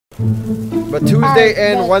But Tuesday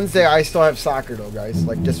and Wednesday, I still have soccer though, guys.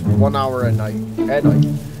 Like just 1 hour at night.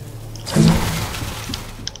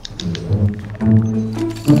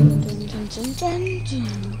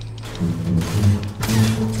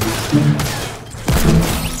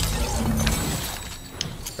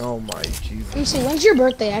 Oh my Jesus. Let me see, when's your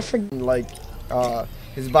birthday? I forget. Like,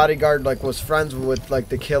 his bodyguard like was friends with like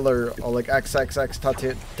the killer, or like XXX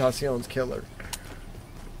Tentacion's killer.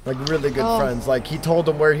 Like really good friends. Like he told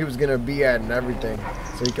him where he was gonna be at and everything,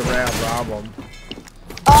 so he could rob him.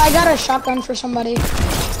 Oh, I got a shotgun for somebody.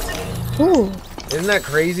 Ooh. Isn't that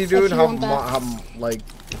crazy, dude? How like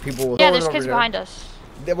people will. Yeah, there's kids behind us.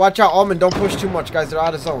 Watch out, Almond! Don't push too much, guys. They're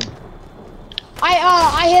out of zone.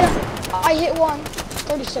 I hit one.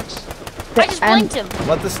 36. I just blinked him.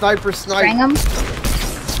 Let the sniper snipe. Spring him.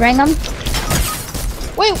 Spring him.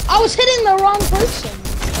 Wait, I was hitting the wrong person.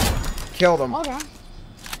 Killed him. Okay.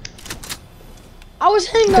 I was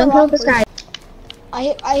hitting the wrong person. I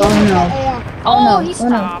hit Oh no. Oh, he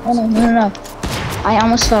stopped. Oh no. I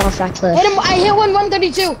almost fell off that cliff. Hit him. I hit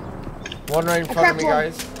 132. One right in front of me,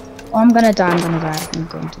 guys. Oh, I'm gonna die. I'm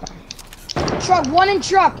going to die. Truck, one in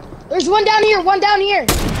truck. There's one down here. One down here.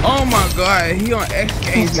 Oh my God, he on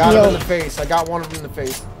XK. Got him in the face. I got one of them in the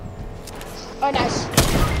face. Oh, nice.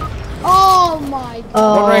 Oh my God.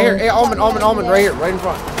 Oh. One right here. Hey, Almond, right here, right in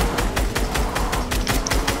front.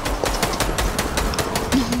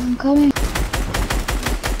 I'm coming.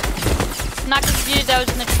 Not the dude that was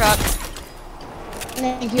in the truck.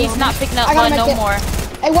 Thank you. He's not picking up blood no more.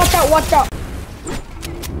 Hey, watch out, watch out.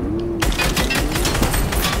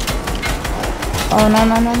 Oh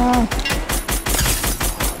no.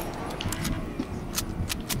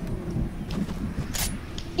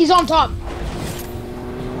 He's on top.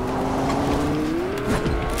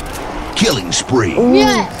 Killing spree.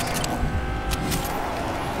 Yes.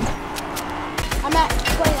 I'm at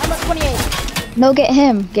 28. No, get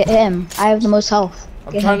him. Get him. I have the most health.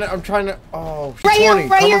 I'm trying to. Oh, Right here, 320.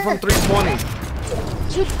 right here. Coming from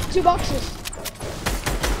 320. Two boxes.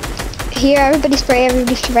 Here, everybody spray.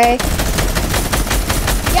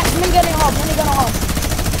 Yes, mini gun off.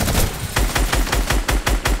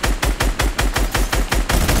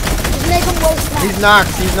 He's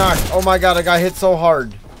knocked. Oh my God, I got hit so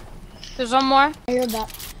hard. There's one more. I heard that.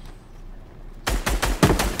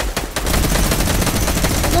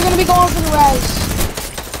 They're gonna be going for the res.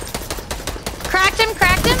 Cracked him.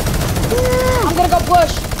 I'm gonna go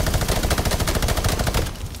push.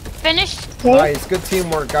 Finished. Nice, good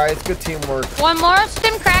teamwork, guys. Good teamwork. One more.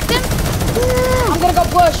 Stim cracked him. I'm gonna go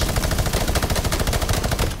push.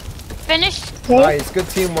 Finished. Nice, good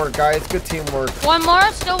teamwork, guys. Good teamwork. One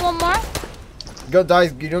more. Still one more. Go,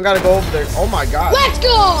 guys. You don't gotta go over there. Oh my God. Let's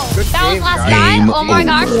go. Good That was game, last guys. guy. Oh my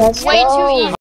gosh. Way too easy.